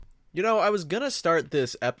You know, I was gonna start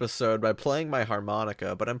this episode by playing my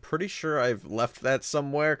harmonica, but I'm pretty sure I've left that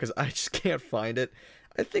somewhere because I just can't find it.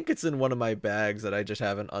 I think it's in one of my bags that I just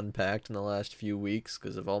haven't unpacked in the last few weeks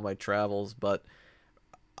because of all my travels, but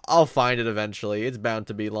I'll find it eventually. It's bound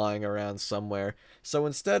to be lying around somewhere. So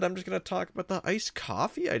instead, I'm just gonna talk about the iced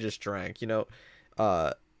coffee I just drank.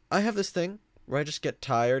 Uh, I have this thing where I just get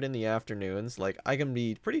tired in the afternoons. Like I can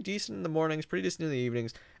be pretty decent in the mornings, pretty decent in the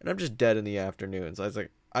evenings, and I'm just dead in the afternoons.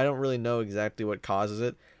 I don't really know exactly what causes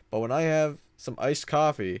it, but when I have some iced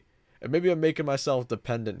coffee, and maybe I'm making myself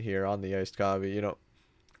dependent here on the iced coffee.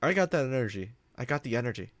 I got that energy. I got the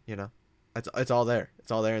energy. It's all there.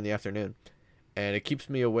 It's all there in the afternoon, and it keeps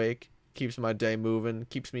me awake, keeps my day moving,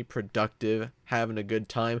 keeps me productive, having a good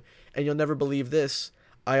time. And you'll never believe this.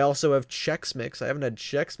 I also have Chex Mix. I haven't had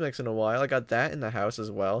Chex Mix in a while. I got that in the house as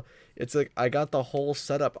well. It's like I got the whole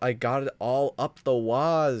setup. I got it all up the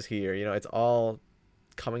waz here. It's all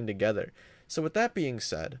coming together. So with that being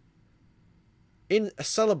said, in a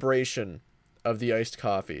celebration of the iced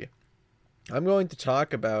coffee, I'm going to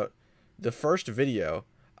talk about the first video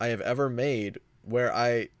I have ever made where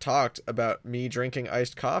I talked about me drinking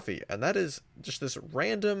iced coffee, and that is just this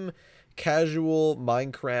random casual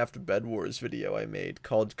Minecraft Bedwars video I made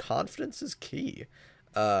called Confidence is Key.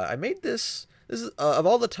 I made this. This is of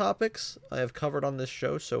all the topics I have covered on this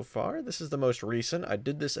show so far, this is the most recent. I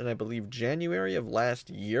did this in, I believe, January of last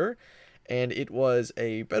year, and it was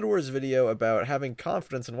a Bedwars video about having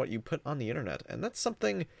confidence in what you put on the internet, and that's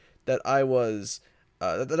something that I was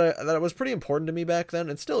that was pretty important to me back then,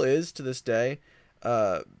 and still is to this day,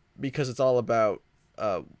 because it's all about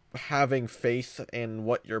having faith in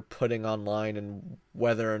what you're putting online and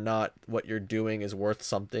whether or not what you're doing is worth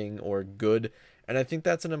something or good. And I think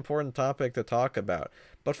that's an important topic to talk about.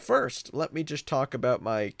 But first, let me just talk about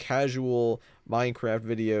my casual Minecraft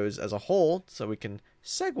videos as a whole so we can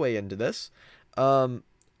segue into this.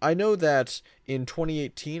 I know that in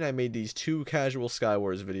 2018 I made these two casual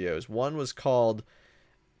Skywars videos. One was called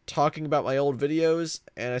talking about my old videos,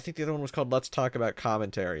 and I think the other one was called Let's Talk About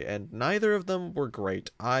Commentary, and neither of them were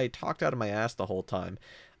great. I talked out of my ass the whole time.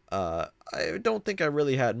 I don't think I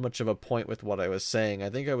really had much of a point with what I was saying. I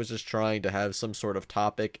think I was just trying to have some sort of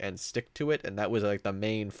topic and stick to it, and that was like the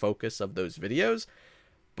main focus of those videos.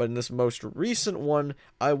 But in this most recent one,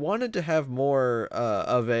 I wanted to have more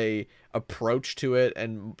of a approach to it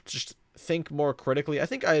and just think more critically. I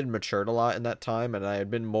think I had matured a lot in that time, and I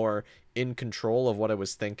had been more in control of what I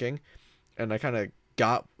was thinking, and I kind of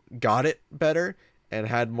got it better and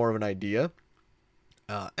had more of an idea.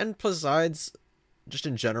 And besides, just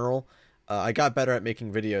in general, I got better at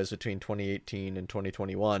making videos between 2018 and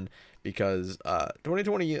 2021 because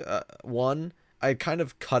 2021 I kind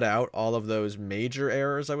of cut out all of those major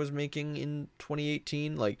errors I was making in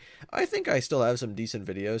 2018. Like, I think I still have some decent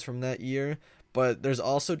videos from that year, but there's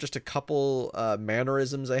also just a couple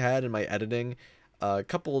mannerisms I had in my editing, a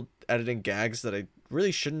couple editing gags that I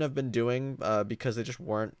really shouldn't have been doing because they just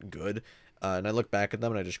weren't good. And I look back at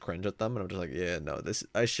them and I just cringe at them, and I'm just like, yeah, no, this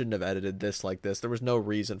I shouldn't have edited this like this. There was no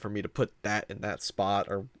reason for me to put that in that spot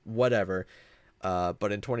or whatever.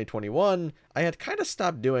 But in 2021, I had kind of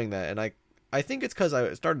stopped doing that, and I think it's because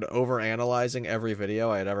I started over analyzing every video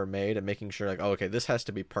I had ever made and making sure, like, oh, okay, this has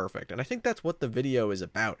to be perfect. And I think that's what the video is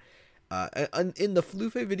about. In the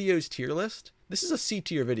Flufayy videos tier list, this is a C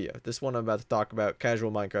tier video. This one I'm about to talk about,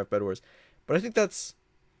 casual Minecraft Bed Wars. But I think that's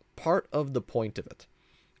part of the point of it.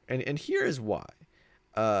 And here is why.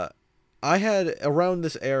 I had, around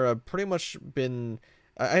this era, pretty much been...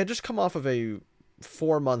 I had just come off of a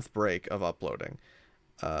 4-month break of uploading.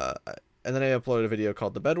 And then I uploaded a video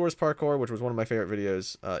called The Bed Wars Parkour, which was one of my favorite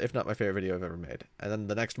videos, if not my favorite video I've ever made. And then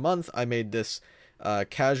the next month, I made this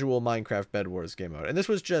casual Minecraft Bed Wars game mode. And this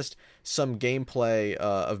was just some gameplay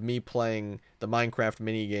of me playing the Minecraft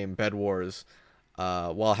minigame Bed Wars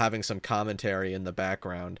while having some commentary in the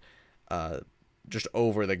background just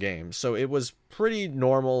over the game. So it was pretty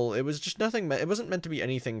normal. It was just nothing, it wasn't meant to be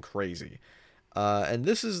anything crazy. And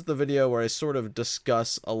this is the video where I sort of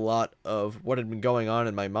discuss a lot of what had been going on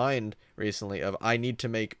in my mind recently of I need to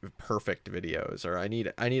make perfect videos, or I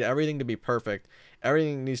need everything to be perfect.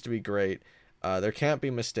 Everything needs to be great. There can't be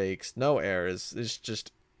mistakes, no errors. It's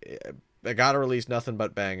just, I gotta release nothing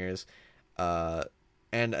but bangers. And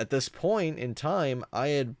at this point in time, I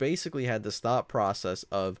had basically had this thought process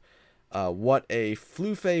of what a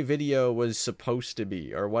Flufayy video was supposed to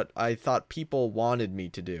be, or what I thought people wanted me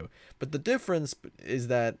to do. But the difference is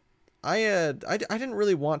that I didn't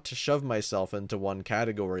really want to shove myself into one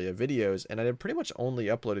category of videos, and I had pretty much only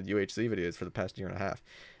uploaded UHC videos for the past year and a half.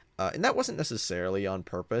 And that wasn't necessarily on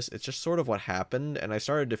purpose. It's just sort of what happened, and I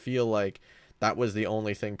started to feel like that was the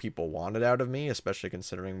only thing people wanted out of me, especially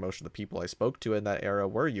considering most of the people I spoke to in that era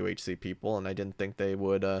were UHC people, and I didn't think they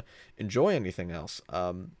would enjoy anything else.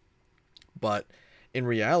 But in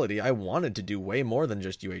reality, I wanted to do way more than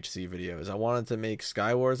just UHC videos. I wanted to make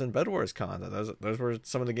Skywars and Bedwars content. Those were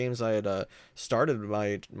some of the games I had started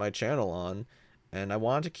my channel on, and I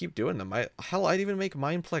wanted to keep doing them. I'd even make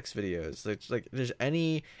Mineplex videos. It's like there's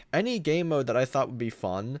any game mode that I thought would be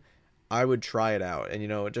fun, I would try it out. And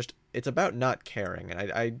it's about not caring.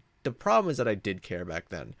 And I the problem is that I did care back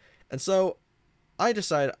then, and so I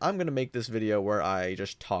decided I'm gonna make this video where I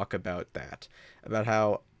just talk about that, about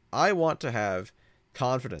how I want to have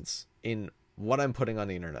confidence in what I'm putting on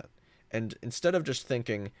the internet. And instead of just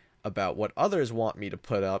thinking about what others want me to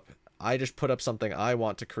put up, I just put up something I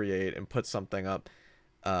want to create and put something up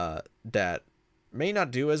that may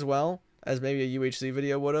not do as well as maybe a UHC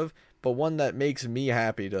video would have, but one that makes me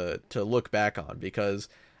happy to look back on. Because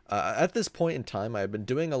at this point in time, I've been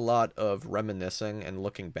doing a lot of reminiscing and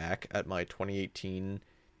looking back at my 2018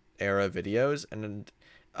 era videos, and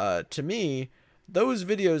to me, those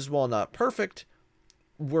videos, while not perfect,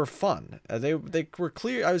 were fun. They were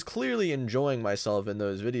clear. I was clearly enjoying myself in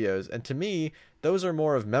those videos, and to me, those are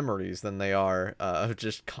more of memories than they are of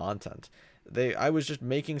just content. I was just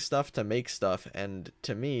making stuff to make stuff, and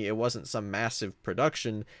to me, it wasn't some massive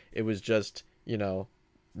production. It was just,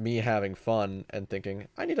 me having fun and thinking,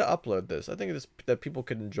 I need to upload this. I think that people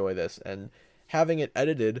could enjoy this, and having it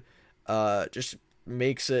edited just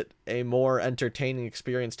makes it a more entertaining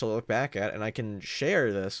experience to look back at, and I can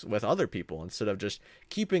share this with other people instead of just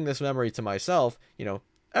keeping this memory to myself.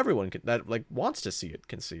 Everyone that wants to see it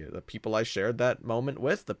can see it. The people I shared that moment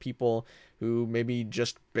with, the people who maybe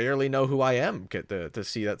just barely know who I am, get to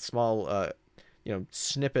see that small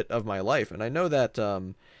snippet of my life. And I know that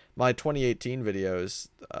my 2018 videos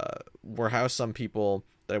were how some people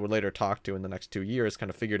that I would later talk to in the next 2 years kind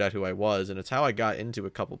of figured out who I was, and it's how I got into a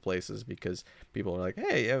couple places, because people are like,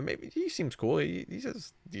 hey, maybe he seems cool, he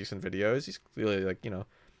has decent videos, he's clearly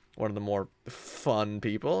one of the more fun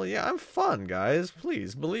people. Yeah, I'm fun, guys,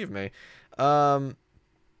 please believe me. And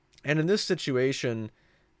in this situation,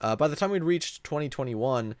 by the time we'd reached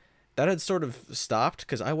 2021, that had sort of stopped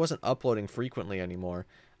because I wasn't uploading frequently anymore.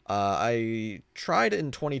 I tried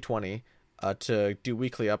in 2020 to do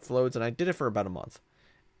weekly uploads, and I did it for about a month.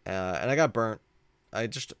 And I got burnt. I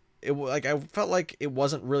felt like it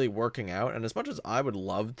wasn't really working out. And as much as I would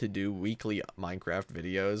love to do weekly Minecraft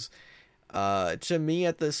videos, to me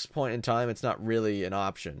at this point in time, it's not really an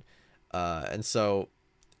option. And so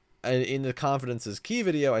in the Confidence is Key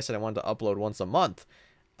video, I said I wanted to upload once a month.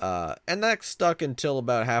 And that stuck until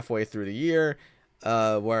about halfway through the year,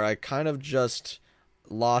 where I kind of just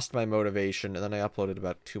lost my motivation. And then I uploaded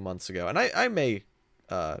about 2 months ago. And I may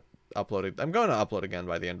uploaded. I'm going to upload again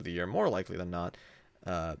by the end of the year, more likely than not.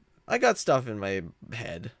 I got stuff in my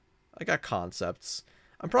head. I got concepts.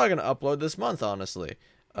 I'm probably going to upload this month, honestly,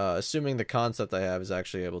 assuming the concept I have is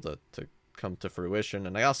actually able to come to fruition.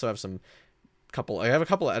 And I also have I have a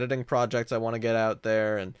couple of editing projects I want to get out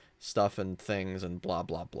there, and stuff and things and blah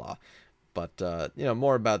blah blah. But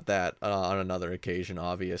more about that on another occasion,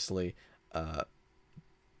 obviously.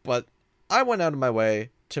 But I went out of my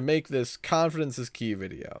way to make this Confidence is Key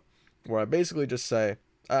video, where I basically just say,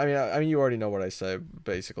 I mean, you already know what I say,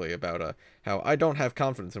 basically, about how I don't have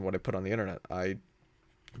confidence in what I put on the internet. I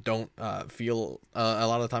don't feel, a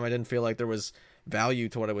lot of the time I didn't feel like there was value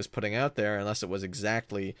to what I was putting out there, unless it was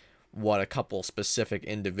exactly what a couple specific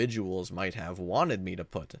individuals might have wanted me to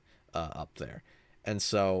put up there. And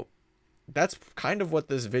so that's kind of what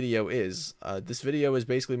this video is. This video is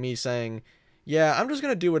basically me saying, yeah, I'm just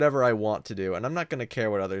going to do whatever I want to do, and I'm not going to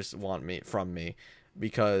care what others want from me,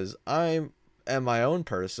 because I am my own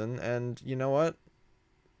person, and you know what?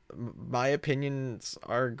 My opinions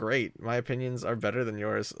are great. My opinions are better than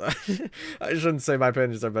yours. I shouldn't say my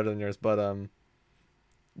opinions are better than yours, but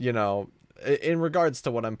in regards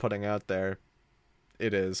to what I'm putting out there,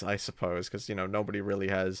 it is, I suppose, because nobody really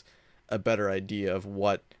has a better idea of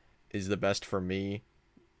what is the best for me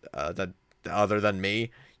that other than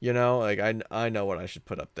me. I know what I should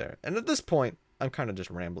put up there, and at this point I'm kind of just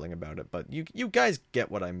rambling about it, but you guys get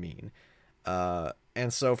what I mean.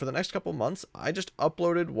 And so for the next couple months, I just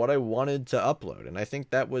uploaded what I wanted to upload, and I think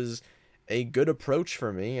that was a good approach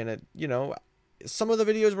for me. And it, some of the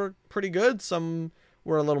videos were pretty good, some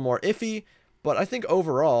were a little more iffy, but I think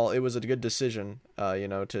overall it was a good decision,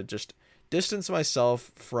 to just distance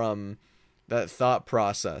myself from that thought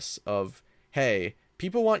process of, hey,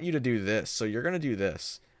 people want you to do this, so you're going to do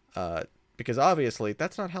this, because obviously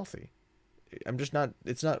that's not healthy. It's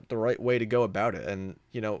not the right way to go about it. And,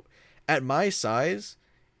 at my size,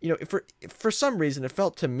 for some reason it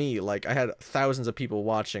felt to me like I had thousands of people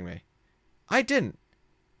watching me. I didn't.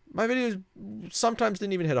 My videos sometimes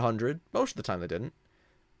didn't even hit 100. Most of the time they didn't.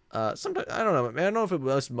 Sometimes I don't know. I don't know if it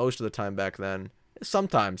was most of the time back then.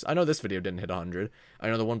 Sometimes I know this video didn't hit 100. I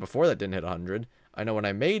know the one before that didn't hit 100. I know when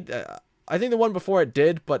I made. I think the one before it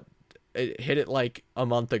did, but it hit it like a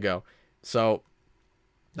month ago. So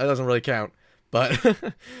that doesn't really count. But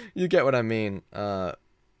you get what I mean.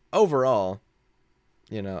 Overall,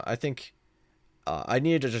 I think I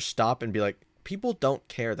needed to just stop and be like, people don't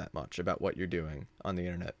care that much about what you're doing on the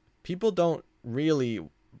internet. People don't really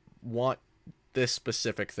want this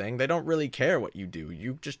specific thing. They don't really care what you do.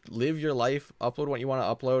 You just live your life, upload what you want to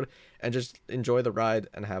upload, and just enjoy the ride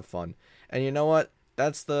and have fun. And you know what?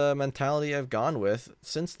 That's the mentality I've gone with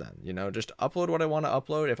since then. Just upload what I want to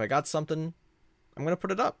upload. If I got something, I'm going to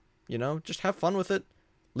put it up. Just have fun with it.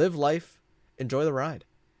 Live life. Enjoy the ride.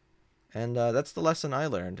 And that's the lesson I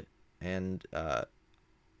learned. And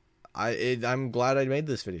I'm glad I made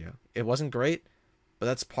this video. It wasn't great, but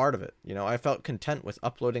that's part of it. I felt content with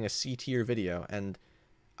uploading a C-tier video, and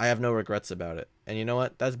I have no regrets about it. And you know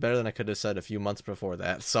what? That's better than I could have said a few months before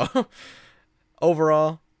that. So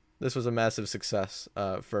overall, this was a massive success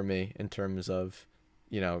for me in terms of,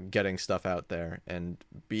 getting stuff out there and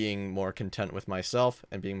being more content with myself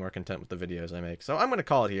and being more content with the videos I make. So I'm going to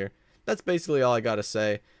call it here. That's basically all I got to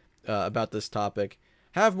say about this topic.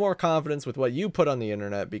 Have more confidence with what you put on the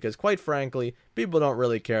internet, because quite frankly, people don't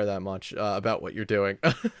really care that much about what you're doing.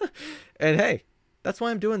 And hey, that's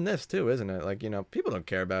why I'm doing this too, isn't it? Like, people don't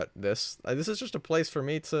care about this. This is just a place for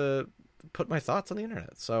me to put my thoughts on the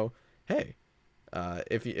internet. So, hey,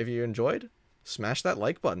 if you enjoyed, smash that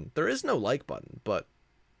like button. There is no like button, but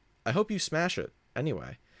I hope you smash it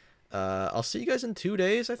anyway. I'll see you guys in 2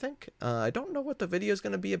 days, I think. I don't know what the video is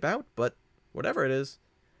going to be about, but whatever it is,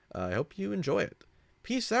 I hope you enjoy it.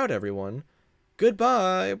 Peace out, everyone.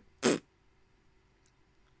 Goodbye.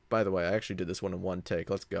 By the way, I actually did this one in one take.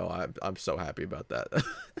 Let's go. I'm so happy about that.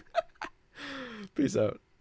 Peace out.